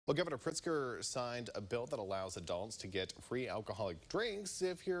Well, Governor Pritzker signed a bill that allows adults to get free alcoholic drinks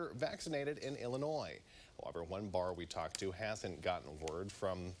if you're vaccinated in Illinois. However, one bar we talked to hasn't gotten word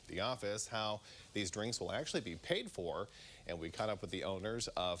from the office how these drinks will actually be paid for. And we caught up with the owners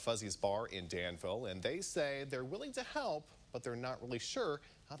of Fuzzy's Bar in Danville, and they say they're willing to help, but they're not really sure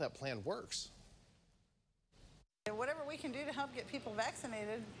how that plan works. Whatever we can do to help get people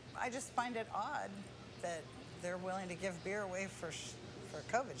vaccinated, I just find it odd that they're willing to give beer away for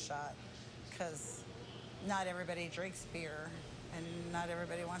a COVID shot, because not everybody drinks beer and not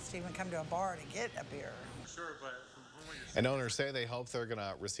everybody wants to even come to a bar to get a beer. Sure, but And owners say they hope they're going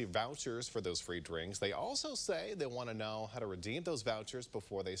to receive vouchers for those free drinks. They also say they want to know how to redeem those vouchers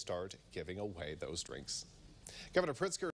before they start giving away those drinks. Governor Pritzker